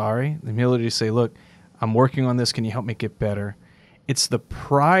 I'm sorry, the humility to say, look, I'm working on this. Can you help me get better? It's the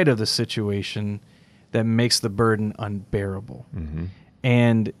pride of the situation that makes the burden unbearable. Mm-hmm.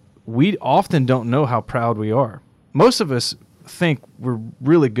 And we often don't know how proud we are. Most of us think we're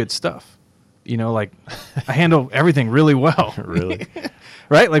really good stuff. Like I handle everything really well. Really?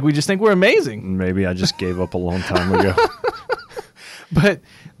 Right? Like we just think we're amazing. Maybe I just gave up a long time ago. But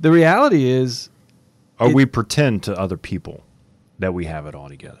the reality is... Or we pretend to other people that we have it all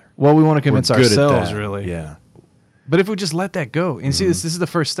together. Well, we want to convince ourselves, really. Yeah. But if we just let that go, and see, this is the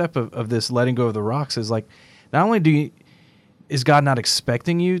first step of this letting go of the rocks, is like, not only is God not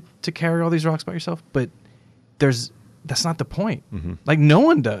expecting you to carry all these rocks by yourself, but that's not the point. Mm-hmm. Like no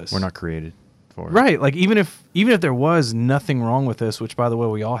one does. We're not created for it. Right. Like even if there was nothing wrong with this, which by the way,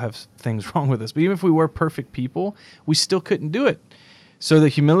 we all have things wrong with this, but even if we were perfect people, we still couldn't do it. So the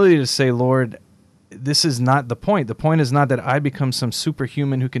humility to say, Lord, this is not the point. The point is not that I become some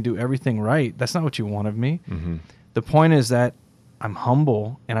superhuman who can do everything right. That's not what you want of me. Mm-hmm. The point is that I'm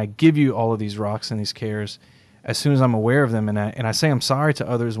humble and I give you all of these rocks and these cares as soon as I'm aware of them. And I say I'm sorry to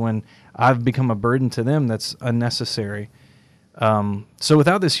others when I've become a burden to them that's unnecessary. So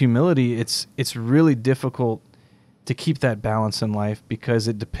without this humility, it's really difficult to keep that balance in life because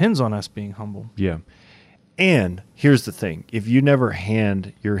it depends on us being humble. Yeah. And here's the thing. If you never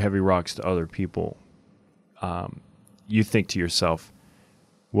hand your heavy rocks to other people, you think to yourself,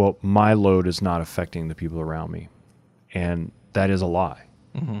 well, my load is not affecting the people around me. And that is a lie.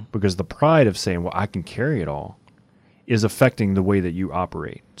 Mm-hmm. Because the pride of saying, well, I can carry it all is affecting the way that you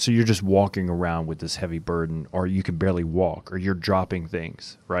operate. So you're just walking around with this heavy burden, or you can barely walk, or you're dropping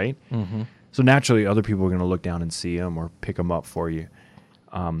things, right? Mm-hmm. So naturally, other people are going to look down and see them or pick them up for you.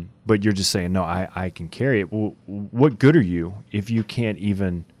 But you're just saying, no, I can carry it. Well, what good are you if you can't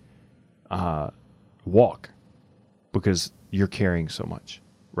even walk because you're carrying so much,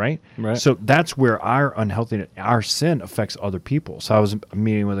 right? Right. So that's where our unhealthiness, our sin affects other people. So I was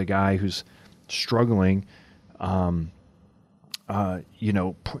meeting with a guy who's struggling, with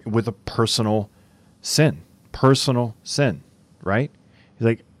a personal sin, right? He's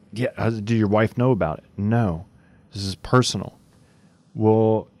like, yeah, did your wife know about it? No, this is personal.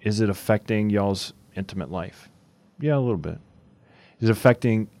 Well, is it affecting y'all's intimate life? Yeah, a little bit. Is it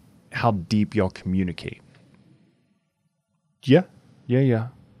affecting how deep y'all communicate? Yeah.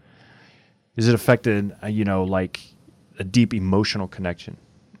 Is it affecting, like a deep emotional connection?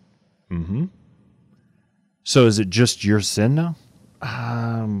 Mm-hmm. So is it just your sin now?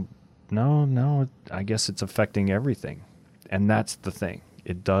 No. I guess it's affecting everything. And that's the thing.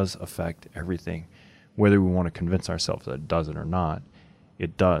 It does affect everything. Whether we want to convince ourselves that it doesn't or not,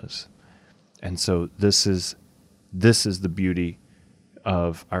 it does. And so this is the beauty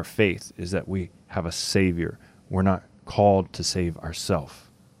of our faith, is that we have a Savior. We're not called to save ourselves.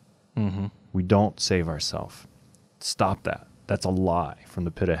 Mm-hmm. We don't save ourselves. Stop that. That's a lie from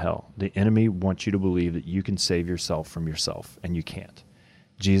the pit of hell. The enemy wants you to believe that you can save yourself from yourself, and you can't.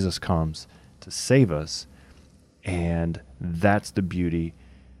 Jesus comes to save us, and that's the beauty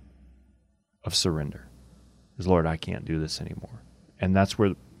of surrender. Is, Lord, I can't do this anymore. And that's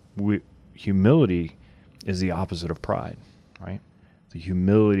where humility is the opposite of pride, right? The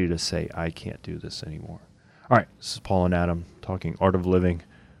humility to say, I can't do this anymore. All right, this is Paul and Adam talking Art of Living.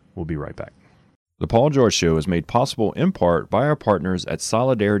 We'll be right back. The Paul George Show is made possible in part by our partners at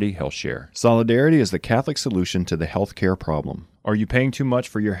Solidarity HealthShare. Solidarity is the Catholic solution to the healthcare problem. Are you paying too much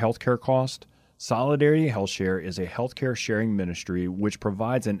for your healthcare cost? Solidarity HealthShare is a healthcare sharing ministry which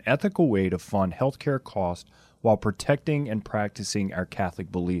provides an ethical way to fund healthcare costs while protecting and practicing our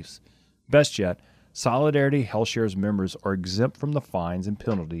Catholic beliefs. Best yet, Solidarity HealthShares members are exempt from the fines and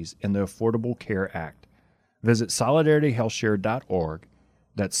penalties in the Affordable Care Act. Visit solidarityhealthshare.org.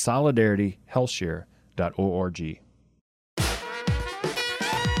 That's solidarityhealthshare.org.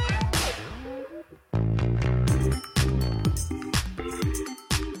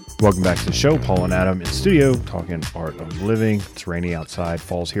 Welcome back to the show. Paul and Adam in studio talking art of living. It's rainy outside,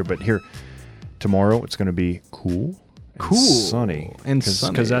 fall's here, but here tomorrow it's going to be cool, sunny,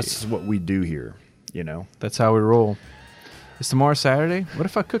 because that's what we do here. You know, that's how we roll. Is tomorrow Saturday? What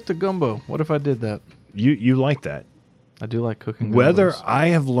if I cooked a gumbo? What if I did that? You like that? I do like cooking. Weather. Gumbos. I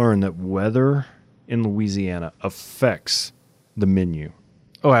have learned that weather in Louisiana affects the menu.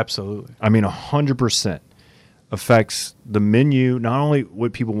 Oh, absolutely. I mean, 100%. Affects the menu, not only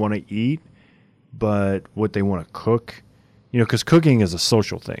what people want to eat, but what they want to cook. You know, because cooking is a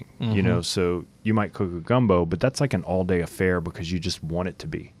social thing, you know, so you might cook a gumbo, but that's like an all-day affair because you just want it to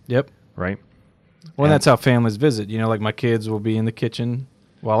be. Yep. Right? Well, that's how families visit. You know, like my kids will be in the kitchen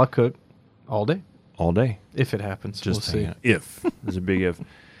while I cook all day. All day. If it happens. Just we'll see. If. There's a big if.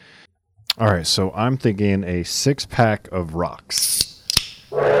 All right, so I'm thinking a 6-pack of rocks.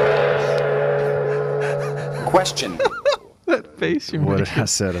 Question. That face you're What making. did I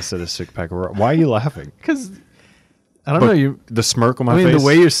said? I said a 6-pack of rocks. Why are you laughing? Because, I don't know. The smirk on my face. face? The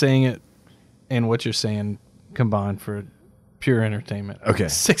way you're saying it and what you're saying combined for pure entertainment. Okay.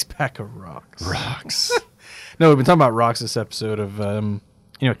 6-pack of rocks. Rocks. No, we've been talking about rocks this episode of,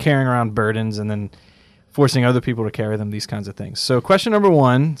 carrying around burdens and then forcing other people to carry them, these kinds of things. So question number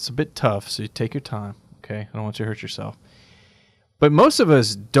 1, it's a bit tough, so you take your time, okay? I don't want you to hurt yourself. But most of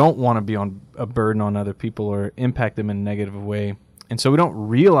us don't want to be on a burden on other people or impact them in a negative way. And so we don't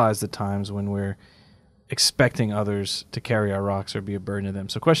realize the times when we're expecting others to carry our rocks or be a burden to them.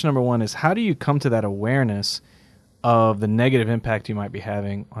 So question number 1 is, how do you come to that awareness of the negative impact you might be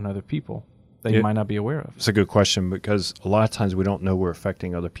having on other people that you might not be aware of? It's a good question because a lot of times we don't know we're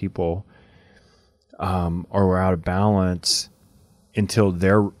affecting other people or we're out of balance until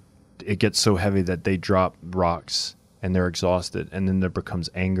it gets so heavy that they drop rocks and they're exhausted, and then there becomes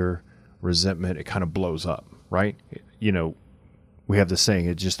anger, resentment. It kind of blows up, right? You know, we have the saying,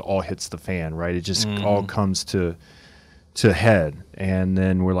 it just all hits the fan, right? It just all comes to head, and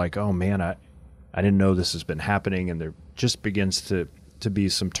then we're like, oh man, I didn't know this has been happening, and there just begins to be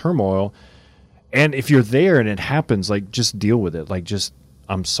some turmoil. And if you're there and it happens, like, just deal with it. Like, just,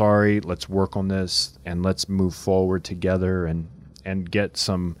 I'm sorry, let's work on this, and let's move forward together and get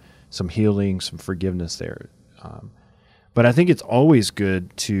some healing, some forgiveness there. But I think it's always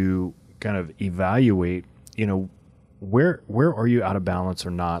good to kind of evaluate, you know, where are you out of balance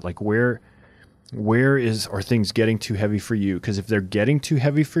or not? Like, where are things getting too heavy for you? Because if they're getting too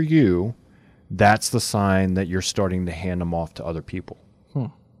heavy for you, that's the sign that you're starting to hand them off to other people.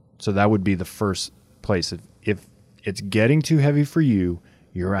 So that would be the first place. If it's getting too heavy for you,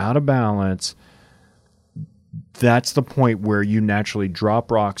 you're out of balance, that's the point where you naturally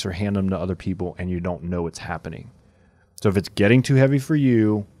drop rocks or hand them to other people and you don't know it's happening. So if it's getting too heavy for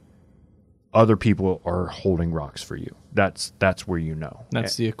you, other people are holding rocks for you. That's where you know.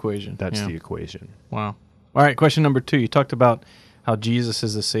 That's the equation. That's the equation. Wow. All right, question number 2. You talked about how Jesus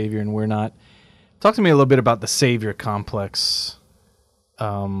is the Savior and we're not. Talk to me a little bit about the Savior complex,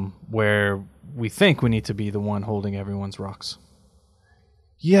 where we think we need to be the one holding everyone's rocks.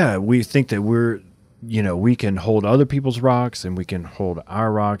 Yeah, we think that we can hold other people's rocks and we can hold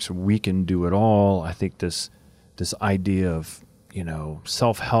our rocks. We can do it all. I think this idea of,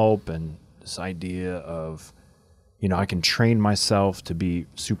 self-help and this idea of, I can train myself to be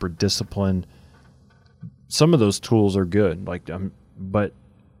super disciplined. Some of those tools are good, but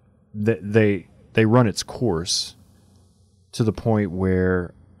they run its course to the point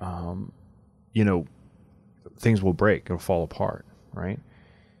where, things will break, it'll fall apart, right?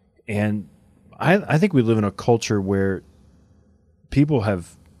 And I think we live in a culture where people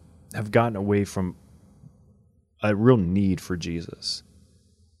have gotten away from a real need for Jesus.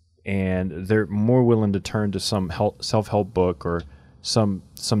 And they're more willing to turn to some self-help book or some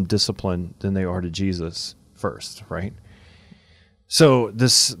discipline than they are to Jesus first, right? So the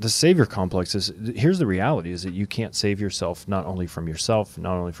Savior complex here's the reality, is that you can't save yourself not only from yourself,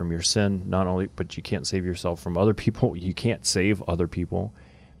 not only from your sin, but you can't save yourself from other people. You can't save other people.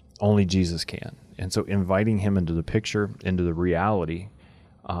 Only Jesus can. And so inviting him into the picture, into the reality,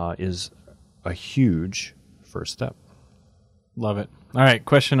 is a huge first step. Love it. All right,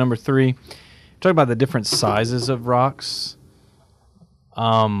 question number 3. Talk about the different sizes of rocks.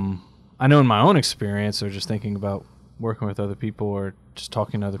 I know in my own experience, or just thinking about working with other people or just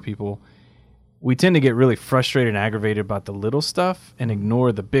talking to other people, we tend to get really frustrated and aggravated about the little stuff and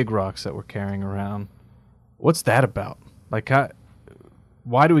ignore the big rocks that we're carrying around. What's that about? Like,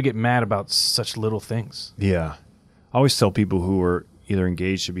 why do we get mad about such little things? Yeah. I always tell people who are either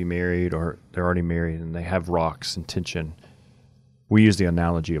engaged to be married or they're already married and they have rocks and tension. We use the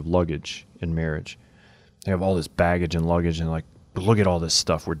analogy of luggage in marriage. They have all this baggage and luggage and like, look at all this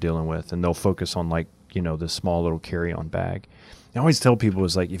stuff we're dealing with. And they'll focus on like, this small little carry-on bag. I always tell people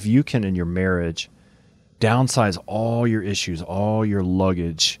is like, if you can in your marriage downsize all your issues, all your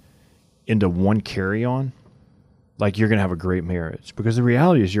luggage into one carry-on, like you're going to have a great marriage. Because the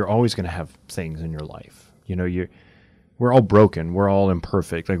reality is you're always going to have things in your life. We're all broken. We're all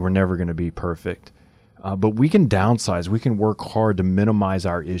imperfect. Like we're never going to be perfect. But we can downsize. We can work hard to minimize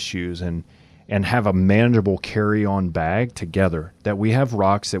our issues and have a manageable carry-on bag together, that we have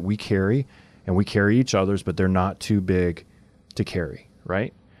rocks that we carry and we carry each other's, but they're not too big to carry,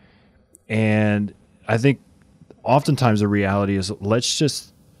 right? And I think oftentimes the reality is let's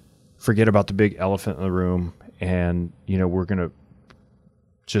just forget about the big elephant in the room and, we're going to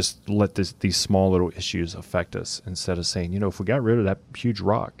just let these small little issues affect us instead of saying, if we got rid of that huge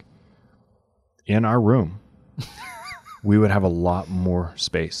rock in our room, we would have a lot more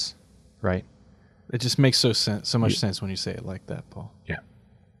space, right? It just makes so much sense when you say it like that, Paul. Yeah.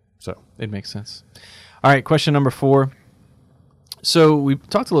 So it makes sense. All right, question number 4. So we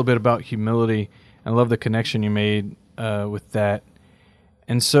talked a little bit about humility. I love the connection you made with that.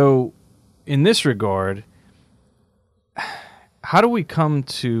 And so in this regard, how do we come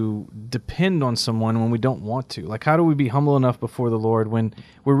to depend on someone when we don't want to? Like, how do we be humble enough before the Lord when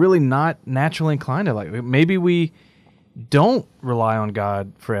we're really not naturally inclined to? Like, maybe we don't rely on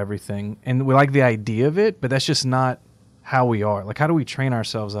God for everything, and we like the idea of it, but that's just not how we are. Like, how do we train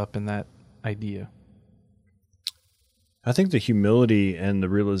ourselves up in that idea? I think the humility and the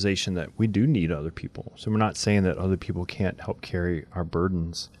realization that we do need other people. So we're not saying that other people can't help carry our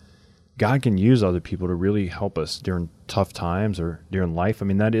burdens. God can use other people to really help us during tough times or during life. I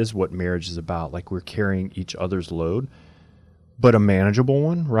mean, that is what marriage is about. Like, we're carrying each other's load, but a manageable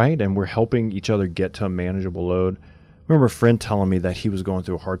one, right? And we're helping each other get to a manageable load. I remember a friend telling me that he was going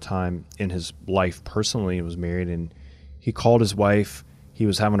through a hard time in his life personally. He was married, and he called his wife. He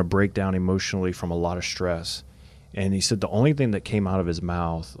was having a breakdown emotionally from a lot of stress. And he said the only thing that came out of his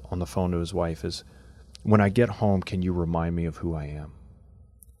mouth on the phone to his wife is, "When I get home, can you remind me of who I am?"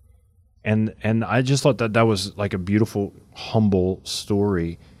 And I just thought that was like a beautiful, humble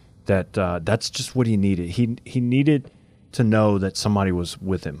story. That's just what he needed. He needed to know that somebody was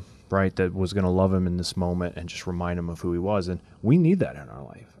with him, right? That was going to love him in this moment and just remind him of who he was. And we need that in our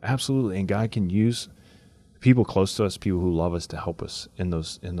life, absolutely. And God can use people close to us, people who love us, to help us in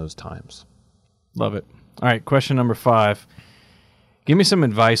those times. Love it. All right, question number 5. Give me some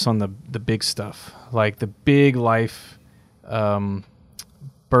advice on the big stuff, like the big life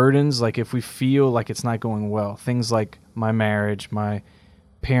burdens. Like if we feel like it's not going well, things like my marriage, my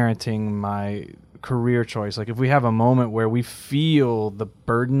parenting, my career choice. Like if we have a moment where we feel the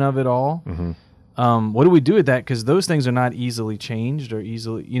burden of it all, what do we do with that? Because those things are not easily changed or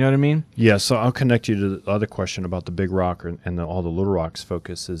easily, you know what I mean? Yeah, so I'll connect you to the other question about the big rock and all the little rocks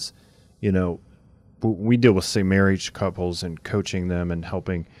focus is, we deal with, say, marriage couples and coaching them and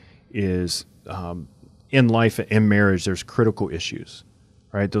helping is in life, in marriage, there's critical issues,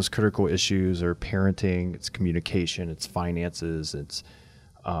 right? Those critical issues are parenting, it's communication, it's finances, it's,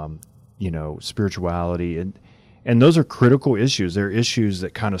 spirituality. And those are critical issues. They're issues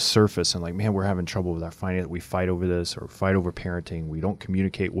that kind of surface and like, man, we're having trouble with our finance. We fight over this or fight over parenting. We don't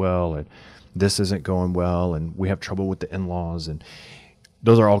communicate well and this isn't going well and we have trouble with the in-laws. And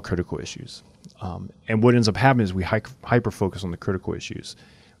those are all critical issues. And what ends up happening is we hyper-focus on the critical issues.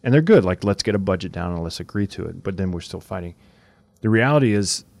 And they're good, like let's get a budget down and let's agree to it, but then we're still fighting. The reality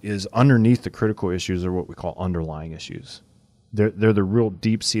is underneath the critical issues are what we call underlying issues. They're the real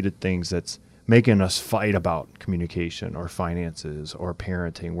deep-seated things that's making us fight about communication or finances or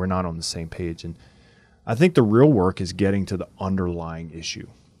parenting. We're not on the same page. And I think the real work is getting to the underlying issue.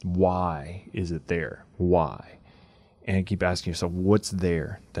 Why is it there? Why? And keep asking yourself, what's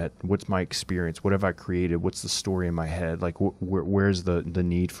there? What's my experience? What have I created? What's the story in my head? Like, where's the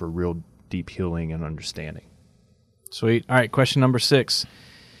need for real deep healing and understanding? Sweet. All right, question number 6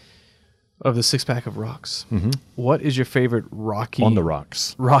 of the 6-pack of rocks. What is your favorite Rocky on the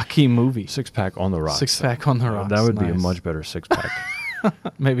rocks Rocky movie? 6-pack on the rocks. 6-pack on the rocks. That would be a much better 6-pack.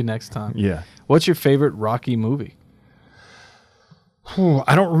 Maybe next time. Yeah. What's your favorite Rocky movie?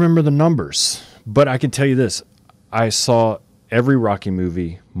 I don't remember the numbers, but I can tell you this. I saw every Rocky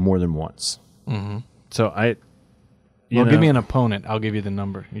movie more than once. So Well, give me an opponent. I'll give you the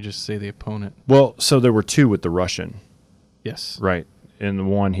number. You just say the opponent. Well, so there were 2 with the Russian. Yes. Right. In the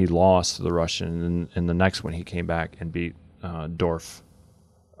one he lost to the Russian, and in the next one he came back and beat Dorf.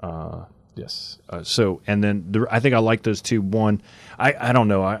 Yes. And then I think I like those 2. One, I don't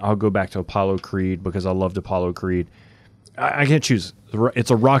know. I'll go back to Apollo Creed because I loved Apollo Creed. I can't choose. It's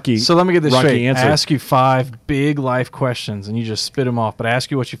a Rocky. So let me get this straight. Answer. I ask you 5 big life questions, and you just spit them off. But I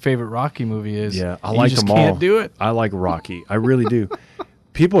ask you what your favorite Rocky movie is. Yeah, I like them all. You just can't do it. I like Rocky. I really do.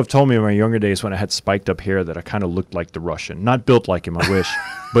 People have told me in my younger days when I had spiked up hair that I kind of looked like the Russian. Not built like him, I wish,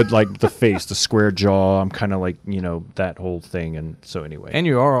 but like the face, the square jaw. I'm kind of like, that whole thing. And so anyway. And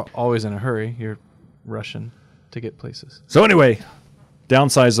you are always in a hurry. You're Russian to get places. So anyway,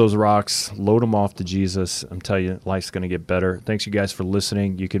 downsize those rocks, load them off to Jesus. I'm telling you, life's going to get better. Thanks, you guys, for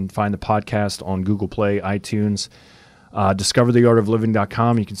listening. You can find the podcast on Google Play, iTunes,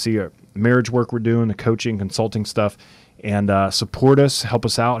 discovertheartofliving.com. You can see our marriage work we're doing, the coaching, consulting stuff. And support us, help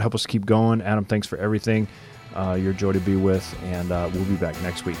us out, help us keep going. Adam, thanks for everything. You're a joy to be with, and we'll be back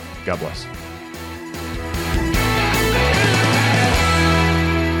next week. God bless.